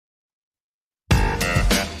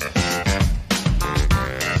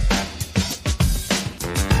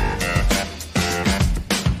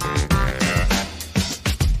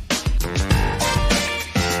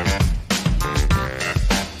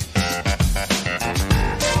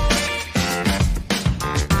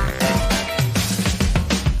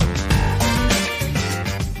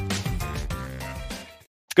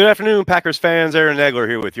Good afternoon, Packers fans. Aaron Nagler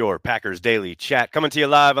here with your Packers Daily Chat, coming to you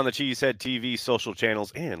live on the Cheesehead TV social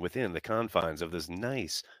channels and within the confines of this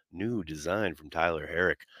nice new design from Tyler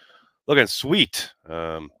Herrick. Looking sweet,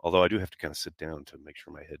 although I do have to kind of sit down to make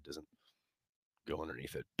sure my head doesn't go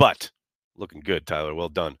underneath it. But looking good, Tyler. Well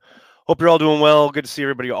done. Hope you're all doing well. Good to see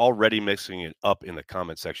everybody already mixing it up in the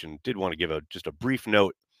comment section. Did want to give just a brief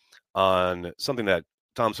note on something that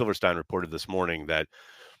Tom Silverstein reported this morning that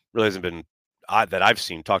really hasn't been that I've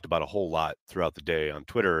seen talked about a whole lot throughout the day on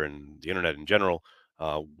Twitter and the internet in general,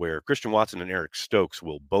 where Christian Watson and Eric Stokes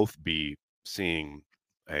will both be seeing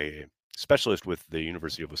a specialist with the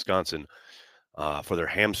University of Wisconsin for their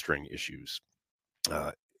hamstring issues.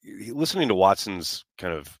 Listening to Watson's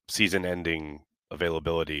kind of season-ending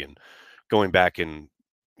availability and going back and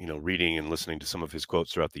reading and listening to some of his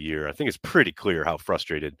quotes throughout the year, I think it's pretty clear how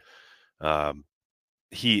frustrated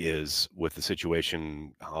he is with the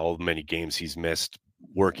situation, how many games he's missed,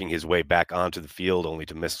 working his way back onto the field only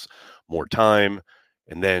to miss more time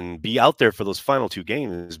and then be out there for those final two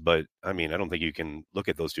games. But I mean, I don't think you can look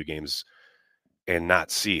at those two games and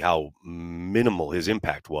not see how minimal his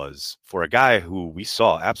impact was for a guy who we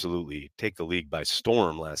saw absolutely take the league by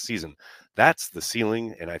storm last season. That's the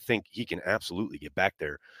ceiling, and I think he can absolutely get back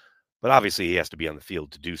there. But obviously he has to be on the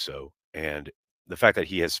field to do so. And the fact that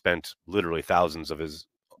he has spent literally thousands of his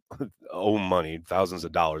own money, thousands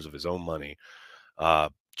of dollars of his own money,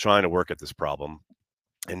 trying to work at this problem.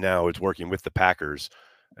 And now it's working with the Packers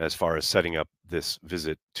as far as setting up this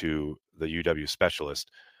visit to the UW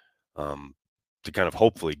specialist to kind of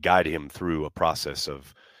hopefully guide him through a process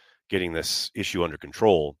of getting this issue under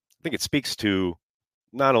control. I think it speaks to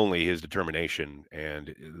not only his determination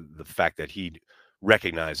and the fact that he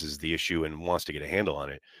recognizes the issue and wants to get a handle on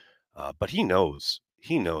it, but he knows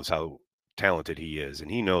how talented he is, and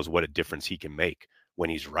he knows what a difference he can make when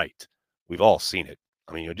he's right. We've all seen it.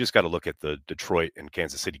 I mean, you just got to look at the Detroit and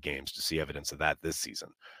Kansas City games to see evidence of that this season.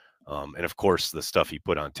 And of course, the stuff he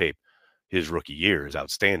put on tape his rookie year is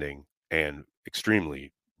outstanding and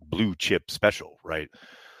extremely blue chip special, right?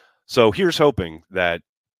 So here's hoping that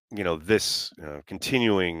this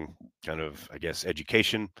continuing kind of, I guess,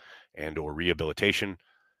 education and or rehabilitation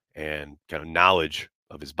and kind of knowledge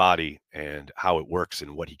of his body and how it works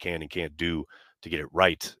and what he can and can't do to get it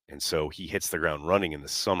right. And so he hits the ground running in the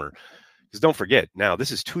summer. Because don't forget, now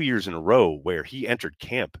this is 2 years in a row where he entered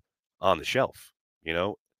camp on the shelf.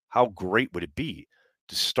 How great would it be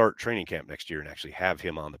to start training camp next year and actually have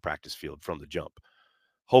him on the practice field from the jump?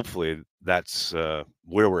 Hopefully that's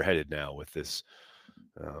where we're headed now with this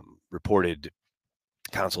reported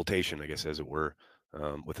consultation, I guess, as it were,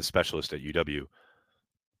 with a specialist at UW.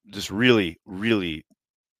 Just really, really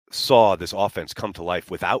saw this offense come to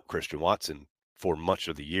life without Christian Watson for much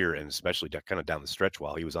of the year, and especially kind of down the stretch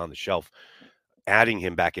while he was on the shelf. Adding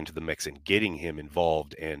him back into the mix and getting him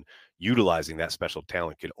involved and utilizing that special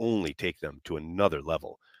talent could only take them to another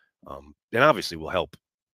level. And obviously will help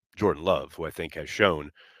Jordan Love, who I think has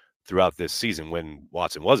shown throughout this season when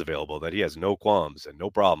Watson was available that he has no qualms and no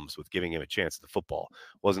problems with giving him a chance at the football.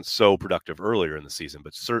 Wasn't so productive earlier in the season,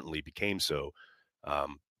 but certainly became so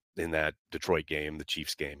in that Detroit game, the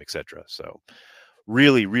Chiefs game, etc. So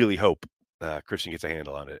really, really hope Christian gets a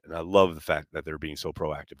handle on it. And I love the fact that they're being so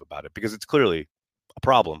proactive about it because it's clearly a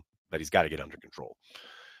problem that he's got to get under control.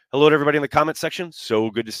 Hello to everybody in the comment section. So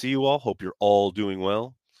good to see you all. Hope you're all doing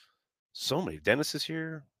well. So many. Dennis is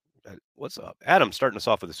here. What's up? Adam starting us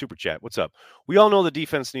off with a super chat. What's up? We all know the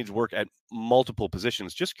defense needs work at multiple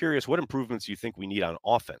positions. Just curious what improvements you think we need on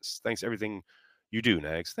offense. Thanks everything you do,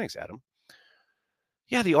 Nags. Thanks, Adam.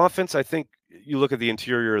 Yeah, the offense, I think you look at the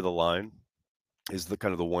interior of the line is the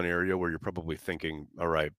kind of the one area where you're probably thinking, all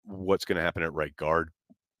right, what's going to happen at right guard?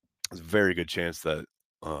 There's a very good chance that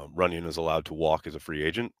Runyon is allowed to walk as a free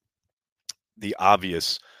agent. The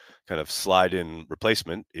obvious kind of slide-in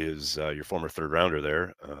replacement is your former third-rounder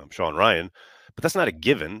there, Sean Ryan. But that's not a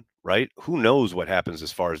given, right? Who knows what happens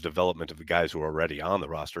as far as development of the guys who are already on the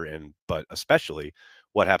roster, but especially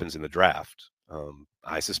what happens in the draft.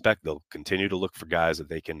 I suspect they'll continue to look for guys that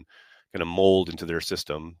they can kind of mold into their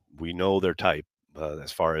system. We know their type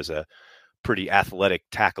as far as a pretty athletic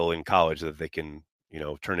tackle in college that they can,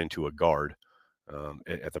 turn into a guard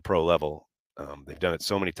at the pro level. They've done it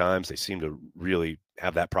so many times. They seem to really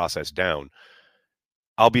have that process down.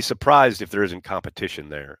 I'll be surprised if there isn't competition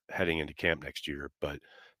there heading into camp next year. But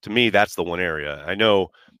to me, that's the one area. I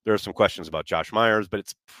know there are some questions about Josh Myers, but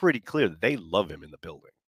it's pretty clear that they love him in the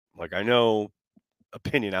building. Like, I know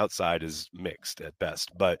opinion outside is mixed at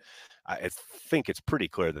best, but I think it's pretty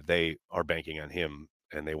clear that they are banking on him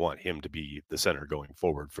and they want him to be the center going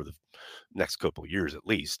forward for the next couple of years at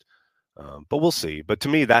least. But we'll see. But to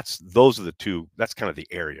me, those are the two. That's kind of the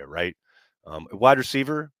area, right? Wide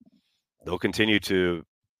receiver, they'll continue to,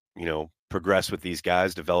 progress with these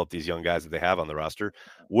guys, develop these young guys that they have on the roster.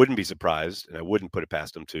 Wouldn't be surprised, and I wouldn't put it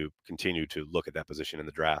past them to continue to look at that position in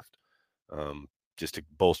the draft, um, just to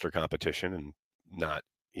bolster competition and not,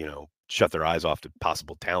 shut their eyes off to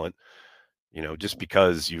possible talent. Just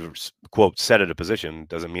because you quote set at a position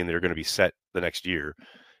doesn't mean they're going to be set the next year.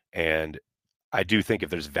 And I do think if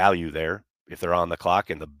there's value there, if they're on the clock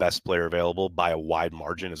and the best player available by a wide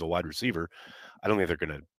margin is a wide receiver, I don't think they're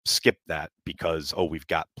going to skip that because, oh, we've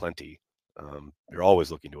got plenty. They're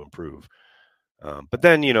always looking to improve. But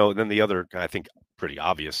then, then the other, I think, pretty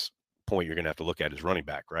obvious point you're going to have to look at is running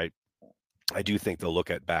back, right? I do think they'll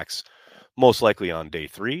look at backs most likely on day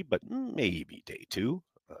 3, but maybe day 2.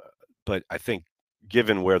 But I think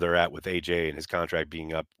given where they're at with AJ and his contract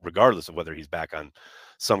being up, regardless of whether he's back on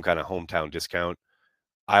some kind of hometown discount,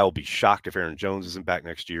 I'll be shocked if Aaron Jones isn't back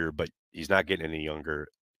next year, but he's not getting any younger.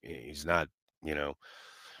 He's not, going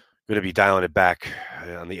to be dialing it back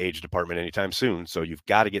on the age department anytime soon. So you've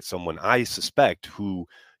got to get someone, I suspect, who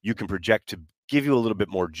you can project to give you a little bit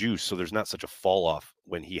more juice so there's not such a fall off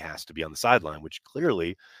when he has to be on the sideline, which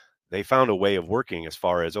clearly they found a way of working as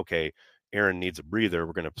far as, okay, Aaron needs a breather.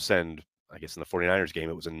 We're going to send, I guess in the 49ers game,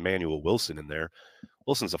 it was Emmanuel Wilson in there.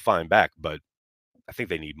 Wilson's a fine back, but I think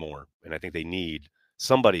they need more. And I think they need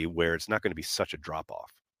somebody where it's not going to be such a drop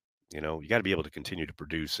off. You got to be able to continue to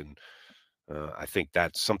produce. And I think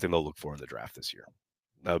that's something they'll look for in the draft this year.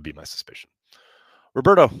 That would be my suspicion.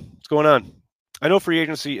 Roberto, what's going on? I know free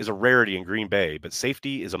agency is a rarity in Green Bay, but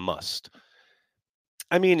safety is a must.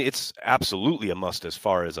 I mean, it's absolutely a must as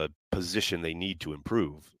far as a position they need to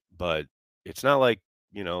improve, but it's not like,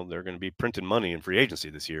 they're going to be printing money in free agency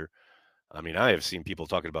this year. I mean, I have seen people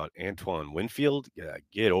talking about Antoine Winfield. Yeah,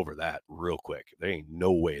 get over that real quick. There ain't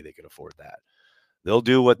no way they can afford that. They'll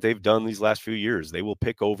do what they've done these last few years. They will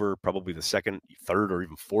pick over probably the second, third, or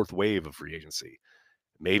even fourth wave of free agency.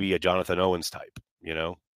 Maybe a Jonathan Owens type,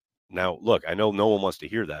 Now, look, I know no one wants to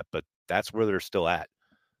hear that, but that's where they're still at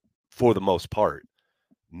for the most part.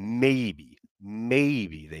 Maybe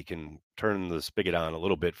they can turn the spigot on a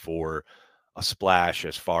little bit for a splash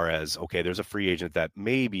as far as, okay, there's a free agent that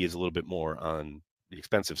maybe is a little bit more on the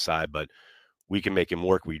expensive side, but we can make him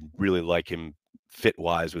work. We really like him fit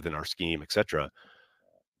wise within our scheme, etc.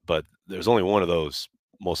 But there's only one of those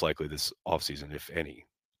most likely this offseason, if any.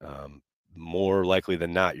 More likely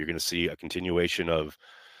than not, you're going to see a continuation of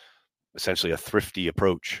essentially a thrifty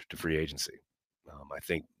approach to free agency. I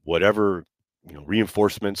think whatever,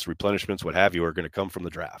 reinforcements, replenishments, what have you, are going to come from the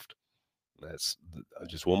draft. That's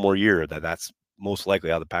just one more year that's most likely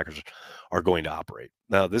how the Packers are going to operate.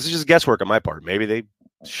 Now, this is just guesswork on my part. Maybe they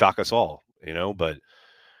shock us all, but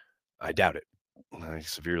I doubt it. I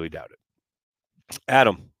severely doubt it.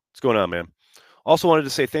 Adam, what's going on, man? Also wanted to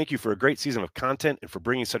say thank you for a great season of content and for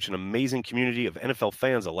bringing such an amazing community of NFL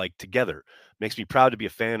fans alike together. Makes me proud to be a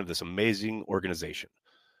fan of this amazing organization.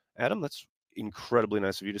 Adam, that's incredibly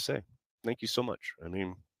nice of you to say. Thank you so much. I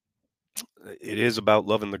mean, it is about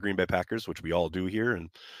loving the Green Bay Packers, which we all do here. And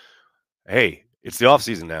hey, it's the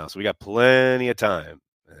offseason now, so we got plenty of time.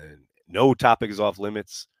 And no topic is off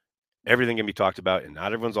limits. Everything can be talked about, and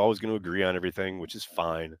not everyone's always going to agree on everything, which is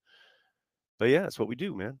fine. But yeah, that's what we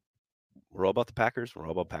do, man. We're all about the Packers. We're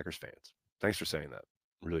all about Packers fans. Thanks for saying that.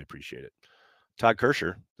 Really appreciate it. Todd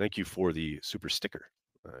Kirscher, thank you for the super sticker.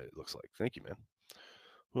 It looks like. Thank you, man.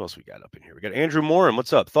 Who else we got up in here? We got Andrew Morin.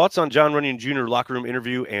 What's up? Thoughts on Jon Runyan Jr. locker room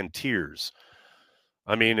interview and tears?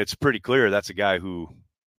 I mean, it's pretty clear that's a guy who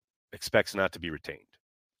expects not to be retained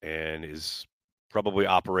and is probably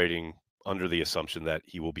operating under the assumption that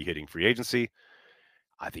he will be hitting free agency.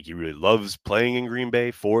 I think he really loves playing in Green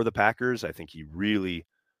Bay for the Packers. I think he really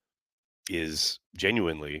is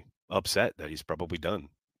genuinely upset that he's probably done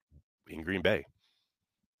in Green Bay.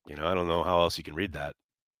 I don't know how else you can read that.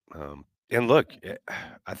 And look,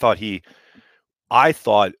 I thought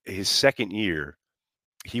his second year,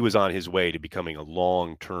 he was on his way to becoming a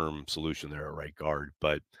long-term solution there at right guard,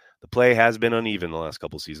 but the play has been uneven the last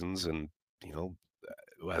couple of seasons. And,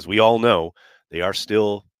 as we all know, they are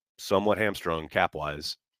still somewhat hamstrung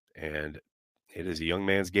cap-wise, and it is a young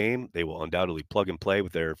man's game. They will undoubtedly plug and play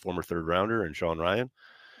with their former third rounder and Sean Ryan,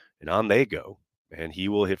 and on they go. And he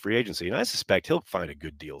will hit free agency. And I suspect he'll find a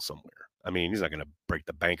good deal somewhere. I mean, he's not going to break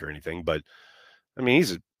the bank or anything, but I mean,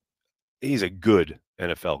 he's a good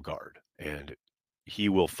NFL guard, and he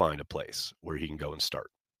will find a place where he can go and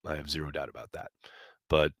start. I have zero doubt about that.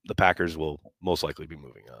 But the Packers will most likely be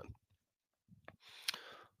moving on.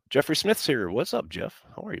 Jeffrey Smith's here. What's up, Jeff?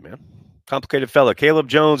 How are you, man? Complicated fella. Caleb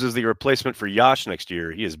Jones is the replacement for Yash next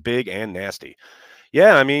year. He is big and nasty.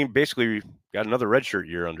 Yeah, I mean, basically got another redshirt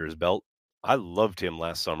year under his belt. I loved him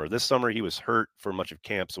last summer. This summer he was hurt for much of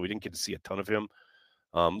camp, so we didn't get to see a ton of him.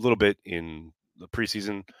 A little bit in the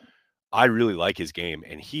preseason. I really like his game,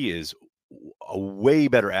 and he is a way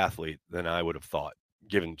better athlete than I would have thought,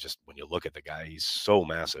 given just when you look at the guy. He's so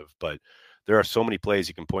massive, but there are so many plays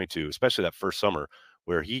you can point to, especially that first summer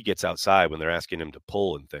where he gets outside when they're asking him to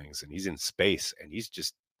pull and things, and he's in space, and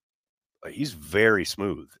he's very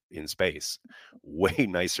smooth in space, way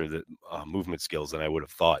nicer than movement skills than I would have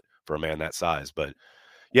thought for a man that size. But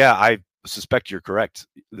yeah, I suspect you're correct.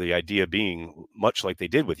 The idea being much like they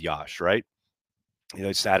did with Yash, right?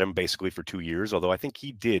 They sat him basically for 2 years, although I think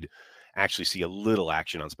he did actually see a little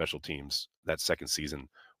action on special teams that second season,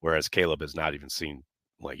 whereas Caleb has not even seen,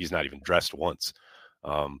 like, he's not even dressed once.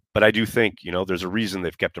 But I do think, there's a reason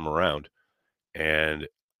they've kept him around, and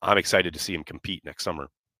I'm excited to see him compete next summer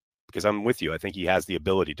because I'm with you. I think he has the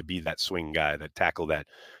ability to be that swing guy, that tackle that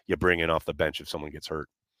you bring in off the bench if someone gets hurt.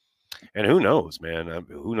 And who knows, man?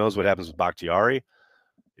 Who knows what happens with Bakhtiari?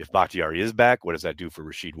 If Bakhtiari is back, what does that do for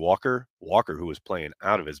Rasheed Walker? Walker, who was playing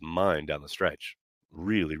out of his mind down the stretch,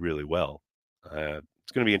 really, really well.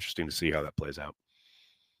 It's going to be interesting to see how that plays out.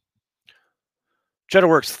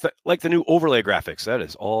 Cheddarworks, like the new overlay graphics. That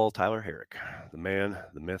is all Tyler Herrick, the man,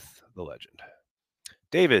 the myth, the legend.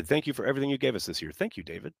 David, thank you for everything you gave us this year. Thank you,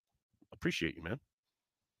 David. Appreciate you, man.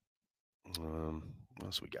 What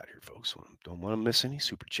else we got here, folks? Don't want to miss any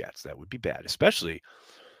super chats. That would be bad, especially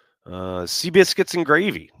Seabiscuits and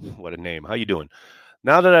Gravy. What a name. How you doing?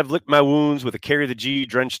 Now that I've licked my wounds with a carry the G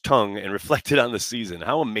drenched tongue and reflected on the season,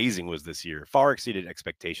 how amazing was this year? Far exceeded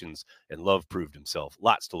expectations, and Love proved himself.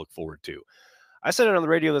 Lots to look forward to. I said it on the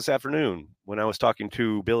radio this afternoon when I was talking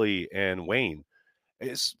to Billy and Wayne.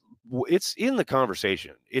 It's in the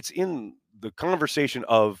conversation. It's in the conversation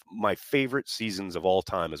of my favorite seasons of all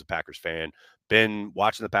time as a Packers fan. Been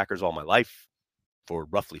watching the Packers all my life for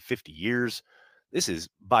roughly 50 years. This is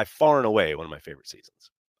by far and away one of my favorite seasons.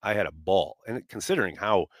 I had a ball. And considering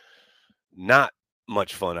how not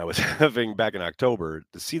much fun I was having back in October,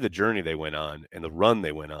 to see the journey they went on and the run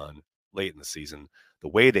they went on late in the season, the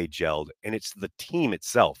way they gelled, and it's the team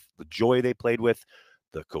itself, the joy they played with,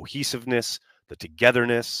 the cohesiveness, the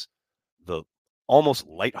togetherness, the almost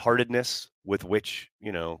lightheartedness with which,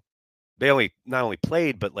 they not only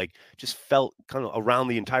played, but like just felt kind of around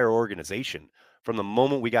the entire organization. From the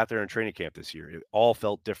moment we got there in training camp this year, it all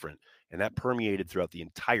felt different, and that permeated throughout the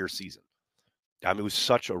entire season. It was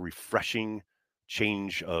such a refreshing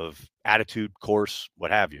change of attitude, course, what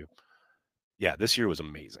have you. Yeah, this year was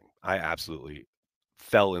amazing. I absolutely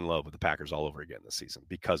fell in love with the Packers all over again this season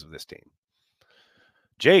because of this team.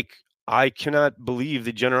 Jake, I cannot believe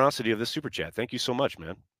the generosity of this super chat. Thank you so much,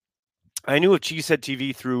 man. I knew of Cheesehead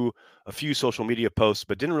TV through a few social media posts,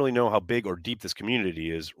 but didn't really know how big or deep this community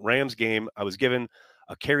is. Rams game, I was given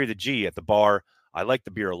a carry the G at the bar. I like the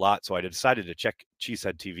beer a lot, so I decided to check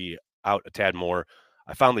Cheesehead TV out a tad more.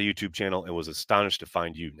 I found the YouTube channel and was astonished to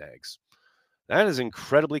find you, Nags. That is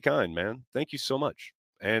incredibly kind, man. Thank you so much.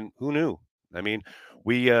 And who knew? I mean,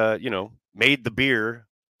 we, made the beer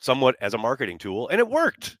somewhat as a marketing tool, and it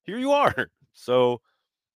worked. Here you are. So,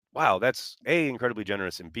 wow, that's A, incredibly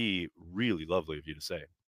generous, and B, really lovely of you to say.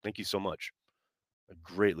 Thank you so much. I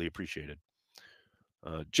greatly appreciate it.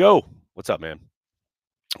 Joe, what's up, man?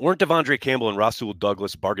 Weren't Devondre Campbell and Rasul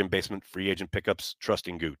Douglas bargain basement free agent pickups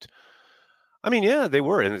trusting Goot? I mean, yeah, they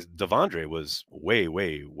were. And Devondre was way,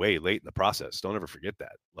 way, way late in the process. Don't ever forget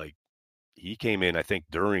that. Like, he came in, I think,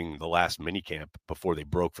 during the last mini camp before they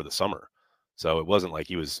broke for the summer. So it wasn't like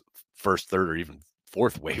he was first, third, or even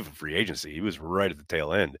fourth wave of free agency. He was right at the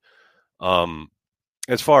tail end.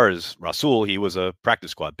 As far as Rasul, he was a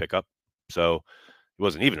practice squad pickup, so he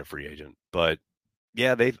wasn't even a free agent. But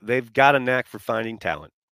yeah, they've got a knack for finding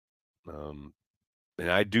talent. And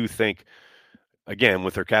I do think, again,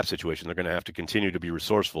 with their cap situation, they're going to have to continue to be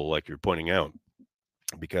resourceful, like you're pointing out,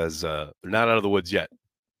 because they're not out of the woods yet,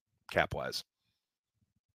 cap wise.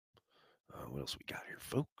 What else we got here,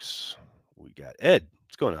 folks? We got Ed.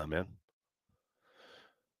 What's going on, man?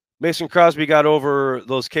 Mason Crosby got over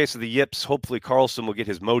those cases of the yips. Hopefully Carlson will get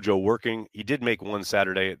his mojo working. He did make one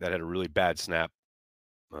Saturday that had a really bad snap.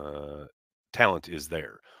 Talent is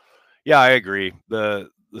there. Yeah, I agree. The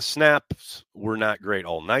snaps were not great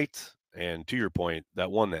all night. And to your point,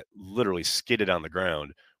 that one that literally skidded on the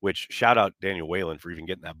ground, which shout out Daniel Whalen for even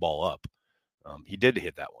getting that ball up. He did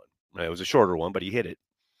hit that one. It was a shorter one, but he hit it.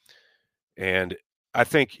 And I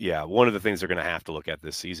think, yeah, one of the things they're going to have to look at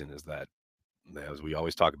this season is that, as we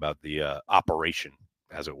always talk about, the operation,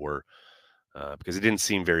 as it were. because it didn't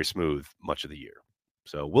seem very smooth much of the year.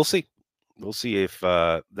 So we'll see. We'll see if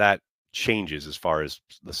that changes as far as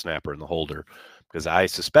the snapper and the holder, because I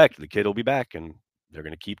suspect the kid will be back and they're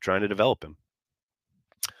going to keep trying to develop him.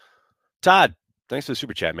 Todd, thanks for the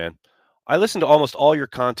super chat, man. I listen to almost all your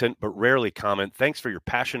content, but rarely comment. Thanks for your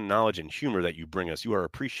passion, knowledge, and humor that you bring us. You are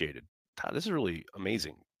appreciated. Todd, this is really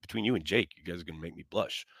amazing. Between you and Jake, you guys are going to make me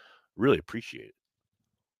blush. Really appreciate it.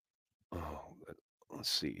 Oh, let's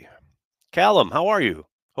see. Callum, how are you?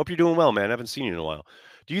 Hope you're doing well, man. I haven't seen you in a while.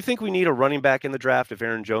 Do you think we need a running back in the draft if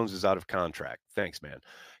Aaron Jones is out of contract? Thanks, man.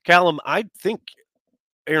 Callum, I think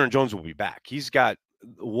Aaron Jones will be back. He's got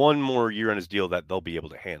one more year on his deal that they'll be able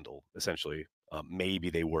to handle, essentially. Maybe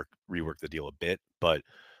they rework the deal a bit, but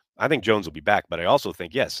I think Jones will be back. But I also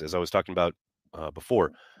think, yes, as I was talking about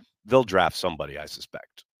before, they'll draft somebody, I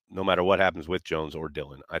suspect. No matter what happens with Jones or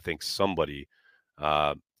Dillon, I think somebody,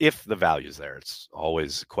 if the value's there, it's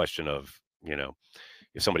always a question of,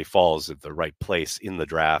 if somebody falls at the right place in the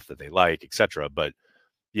draft that they like, etc. But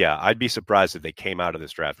yeah, I'd be surprised if they came out of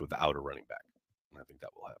this draft without a running back. I think that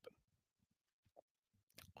will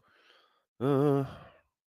happen.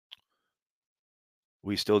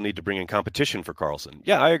 We still need to bring in competition for Carlson.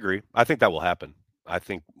 Yeah, I agree. I think that will happen. I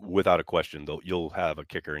think without a question, you'll have a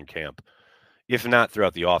kicker in camp. If not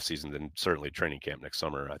throughout the offseason, then certainly training camp next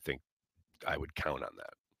summer. I think I would count on that.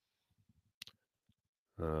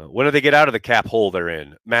 When do they get out of the cap hole they're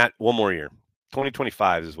in? Matt, one more year.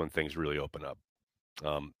 2025 is when things really open up.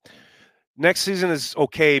 Next season is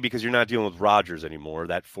okay because you're not dealing with Rodgers anymore.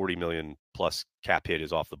 That $40 million plus cap hit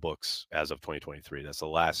is off the books as of 2023. That's the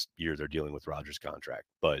last year they're dealing with Rodgers' contract,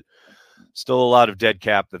 but still a lot of dead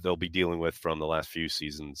cap that they'll be dealing with from the last few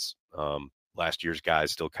seasons. Last year's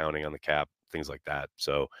guys still counting on the cap, things like that.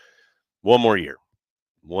 So one more year.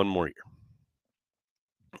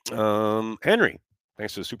 Henry,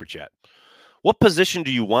 thanks for the super chat. What position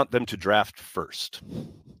do you want them to draft first?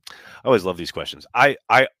 I always love these questions.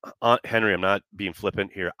 Henry, I'm not being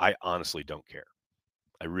flippant here. I honestly don't care.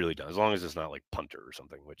 I really don't. As long as it's not like punter or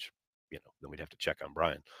something, which, then we'd have to check on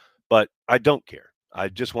Brian. But I don't care. I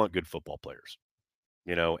just want good football players,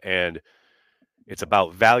 and it's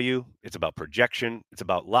about value. It's about projection. It's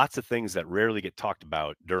about lots of things that rarely get talked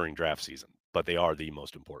about during draft season, but they are the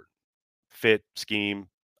most important. Fit, scheme,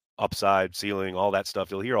 upside, ceiling, all that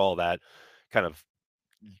stuff. You'll hear all that kind of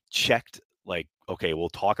checked, like, okay, we'll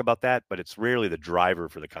talk about that, but it's rarely the driver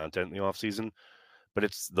for the content in the offseason, but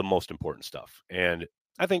it's the most important stuff. And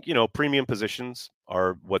I think, premium positions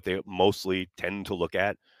are what they mostly tend to look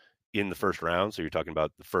at in the first round. So you're talking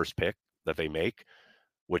about the first pick that they make,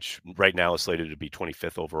 which right now is slated to be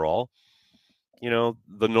 25th overall.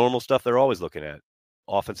 The normal stuff they're always looking at: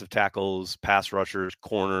 offensive tackles, pass rushers,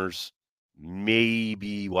 corners,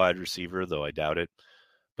 maybe wide receiver, though I doubt it.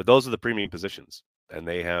 But those are the premium positions, and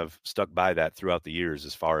they have stuck by that throughout the years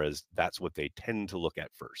as far as that's what they tend to look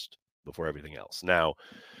at first before everything else. Now,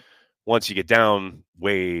 once you get down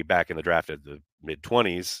way back in the draft at the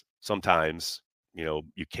mid-20s, sometimes,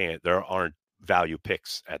 there aren't value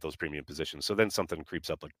picks at those premium positions. So then something creeps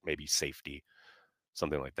up, like maybe safety,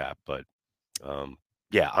 something like that. But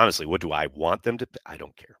yeah, honestly, what do I want them to? I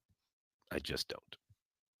don't care. I just don't.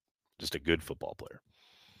 Just a good football player.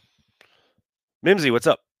 Mimsy, what's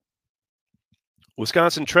up?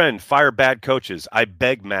 Wisconsin trend: fire bad coaches. I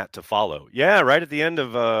beg Matt to follow. Yeah, right at the end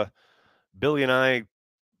of Billy and I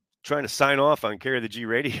trying to sign off on Carry the G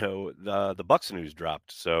Radio, the Bucks news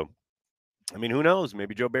dropped. So, I mean, who knows?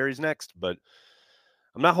 Maybe Joe Barry's next, but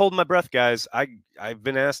I'm not holding my breath, guys. I've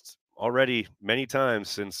been asked already many times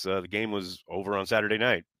since the game was over on Saturday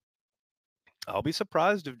night. I'll be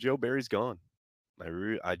surprised if Joe Barry's gone.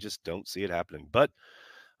 I just don't see it happening. But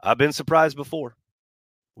I've been surprised before.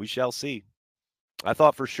 We shall see. I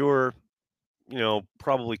thought for sure,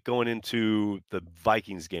 probably going into the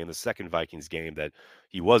Vikings game, the second Vikings game, that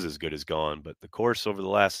he was as good as gone. But the course over the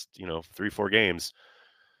last, 3-4 games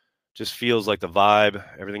just feels like the vibe,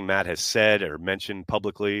 everything Matt has said or mentioned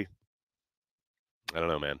publicly. I don't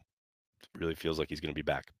know, man. It really feels like he's going to be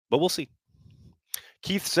back. But we'll see.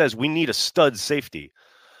 Keith says we need a stud safety.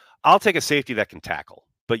 I'll take a safety that can tackle.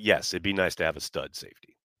 But yes, it'd be nice to have a stud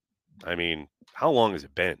safety. I mean, how long has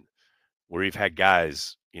it been where we've had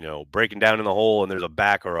guys, breaking down in the hole and there's a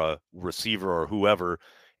back or a receiver or whoever,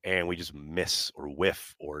 and we just miss or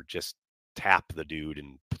whiff or just tap the dude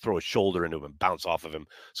and throw a shoulder into him and bounce off of him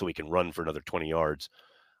so he can run for another 20 yards.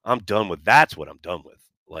 I'm done with that's what I'm done with.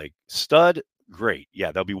 Like, stud, great. Yeah,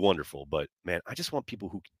 that'll be wonderful. But man, I just want people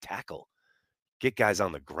who can tackle, get guys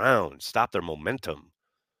on the ground, stop their momentum.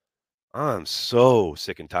 I'm so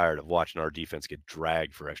sick and tired of watching our defense get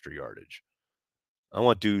dragged for extra yardage. I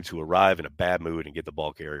want dude to arrive in a bad mood and get the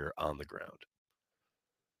ball carrier on the ground.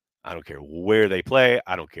 I don't care where they play.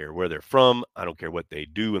 I don't care where they're from. I don't care what they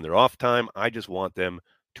do in their off time. I just want them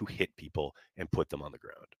to hit people and put them on the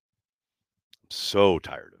ground. I'm so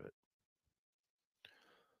tired of it.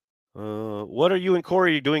 What are you and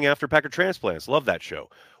Corey doing after Packer Transplants? Love that show.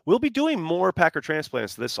 We'll be doing more Packer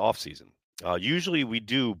Transplants this offseason. Usually we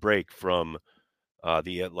do break from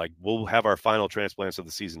we'll have our final transplants of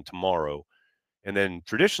the season tomorrow. And then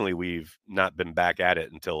traditionally we've not been back at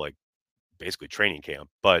it until like basically training camp.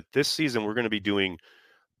 But this season we're going to be doing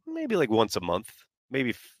maybe like once a month,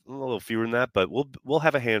 maybe a little fewer than that, but we'll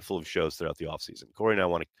have a handful of shows throughout the offseason. Corey and I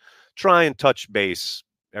want to try and touch base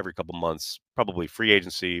every couple months, probably free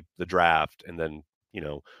agency, the draft, and then,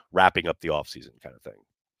 wrapping up the offseason kind of thing.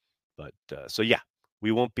 But so yeah,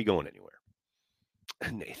 we won't be going anywhere.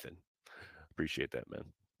 Nathan, appreciate that, man.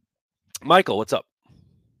 Michael, what's up?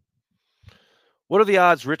 What are the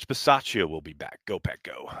odds Rich Bisaccia will be back? Go Pack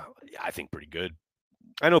Go. Yeah, I think pretty good.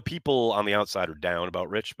 I know people on the outside are down about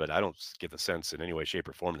Rich, but I don't get the sense in any way, shape,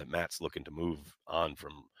 or form that Matt's looking to move on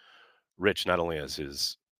from Rich, not only as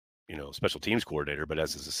his, special teams coordinator, but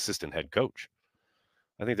as his assistant head coach.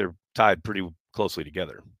 I think they're tied pretty closely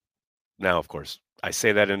together. Now, of course, I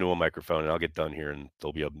say that into a microphone and I'll get done here and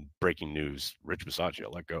there'll be a breaking news. Rich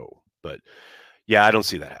Bisaccia, let go. But yeah, I don't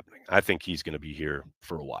see that happening. I think he's going to be here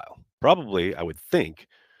for a while. Probably, I would think,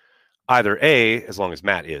 either A, as long as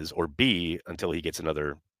Matt is, or B, until he gets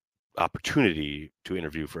another opportunity to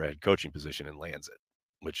interview for a head coaching position and lands it,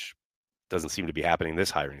 which doesn't seem to be happening this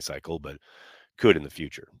hiring cycle, but could in the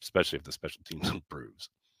future, especially if the special teams improves.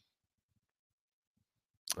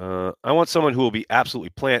 I want someone who will be absolutely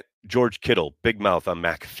plant George Kittle, big mouth on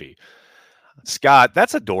McAfee. Scott,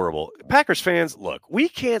 that's adorable. Packers fans, look, we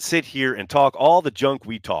can't sit here and talk all the junk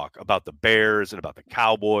we talk about the Bears and about the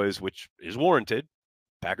Cowboys, which is warranted.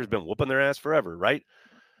 Packers been whooping their ass forever, right?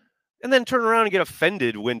 And then turn around and get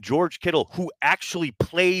offended when George Kittle, who actually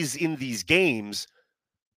plays in these games,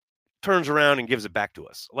 turns around and gives it back to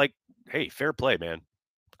us. Like, hey, fair play, man.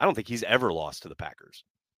 I don't think he's ever lost to the Packers.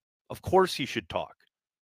 Of course he should talk.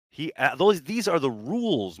 These are the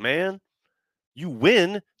rules, man. You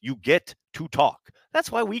win, you get to talk.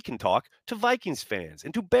 That's why we can talk to Vikings fans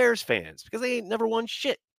and to Bears fans, because they ain't never won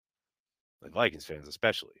shit. The Vikings fans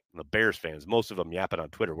especially. And the Bears fans, most of them yapping on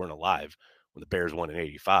Twitter, weren't alive when the Bears won in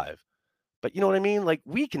 85. But you know what I mean? Like,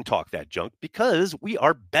 we can talk that junk because we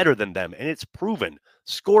are better than them, and it's proven.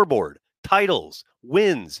 Scoreboard, titles,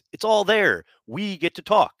 wins, it's all there. We get to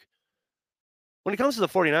talk. When it comes to the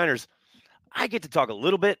 49ers, I get to talk a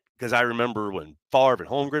little bit because I remember when Favre and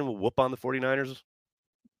Holmgren would whoop on the 49ers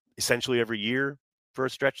essentially every year for a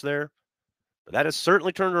stretch there. But that has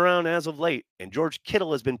certainly turned around as of late, and George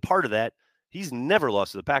Kittle has been part of that. He's never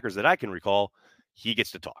lost to the Packers that I can recall. He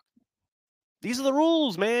gets to talk. These are the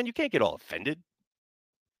rules, man. You can't get all offended.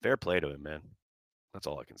 Fair play to him, man. That's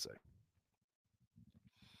all I can say.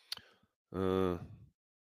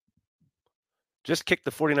 Just kick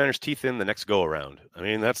the 49ers' teeth in the next go-around. I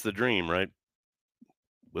mean, that's the dream, right?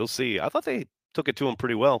 We'll see. I thought they took it to him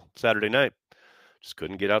pretty well Saturday night. Just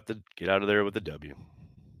couldn't get out of there with the W.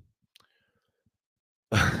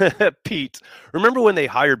 Pete, remember when they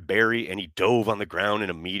hired Barry and he dove on the ground in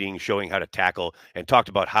a meeting showing how to tackle and talked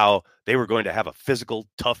about how they were going to have a physical,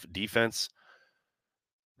 tough defense?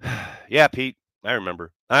 Yeah, Pete, I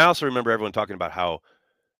remember. I also remember everyone talking about how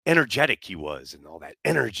energetic he was and all that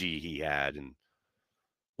energy he had. And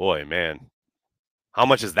boy, man, how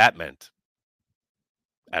much has that meant?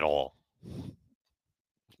 At all.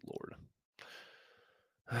 Lord.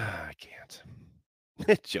 I can't.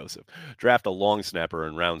 Joseph, draft a long snapper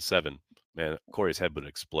in round 7. Man, Corey's head would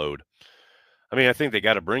explode. I mean, I think they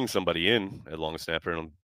got to bring somebody in at long snapper. I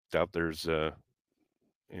don't doubt there's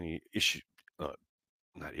any issue,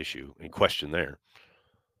 any question there.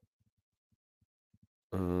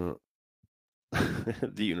 The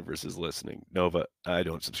universe is listening. Nova, I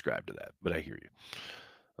don't subscribe to that, but I hear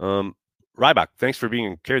you. Ryback, thanks for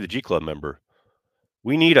being a Carry the G Club member.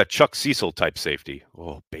 We need a Chuck Cecil type safety.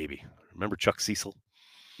 Oh, baby. Remember Chuck Cecil?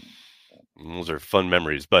 Those are fun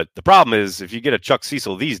memories. But the problem is, if you get a Chuck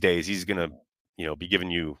Cecil these days, he's going to, be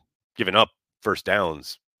giving up first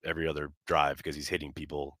downs every other drive because he's hitting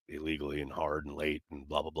people illegally and hard and late and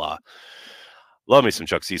blah, blah, blah. Love me some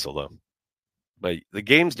Chuck Cecil, though. But the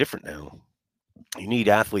game's different now. You need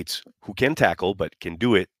athletes who can tackle, but can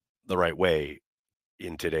do it the right way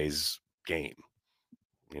in today's game.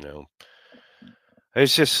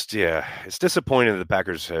 It's just, it's disappointing that the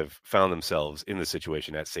Packers have found themselves in the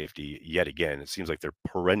situation at safety yet again. It seems like they're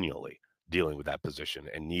perennially dealing with that position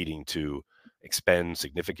and needing to expend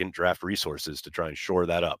significant draft resources to try and shore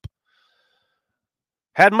that up.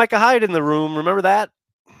 Had Micah Hyde in the room. Remember that?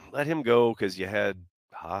 Let him go because you had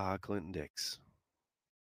Clinton Dix.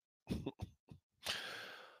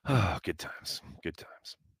 Oh, good times. Good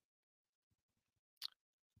times.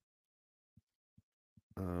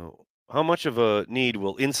 How much of a need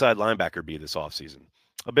will inside linebacker be this offseason?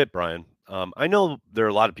 A bit, Brian. I know there are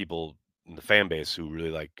a lot of people in the fan base who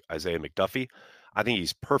really like Isaiah McDuffie. I think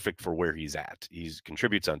he's perfect for where he's at. He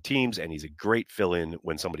contributes on teams, and he's a great fill-in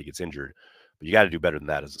when somebody gets injured. But you got to do better than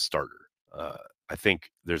that as a starter. I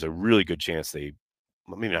think there's a really good chance maybe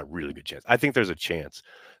not really good chance. I think there's a chance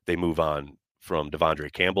they move on from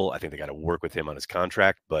Devondre Campbell. I think they got to work with him on his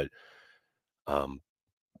contract. But,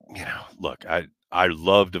 look, I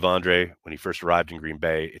love Devondre when he first arrived in Green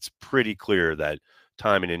Bay. It's pretty clear that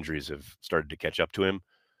time and injuries have started to catch up to him.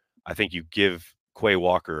 I think you give Quay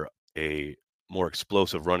Walker a more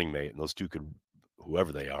explosive running mate, and those two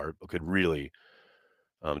whoever they are, could really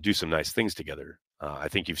do some nice things together. I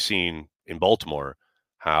think you've seen in Baltimore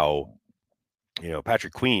how,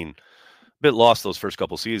 Patrick Queen a bit lost those first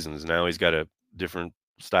couple seasons. Now he's got a different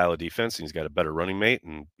style of defense, and he's got a better running mate,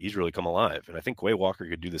 and he's really come alive. And I think Quay Walker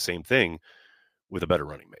could do the same thing with a better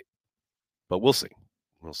running mate. But we'll see.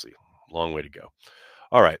 We'll see. Long way to go.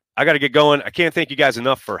 All right. I got to get going. I can't thank you guys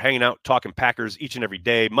enough for hanging out, talking Packers each and every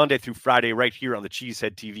day, Monday through Friday, right here on the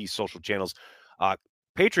Cheesehead TV social channels.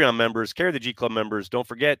 Patreon members, Carry the G Club members, don't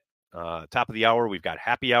forget, top of the hour, we've got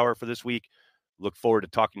happy hour for this week. Look forward to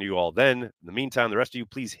talking to you all then. In the meantime, the rest of you,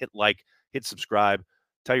 please hit like, hit subscribe,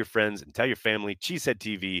 tell your friends, and tell your family. Cheesehead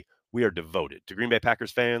TV, we are devoted to Green Bay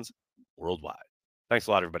Packers fans worldwide. Thanks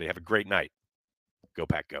a lot, everybody. Have a great night. Go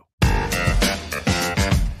Pack, go.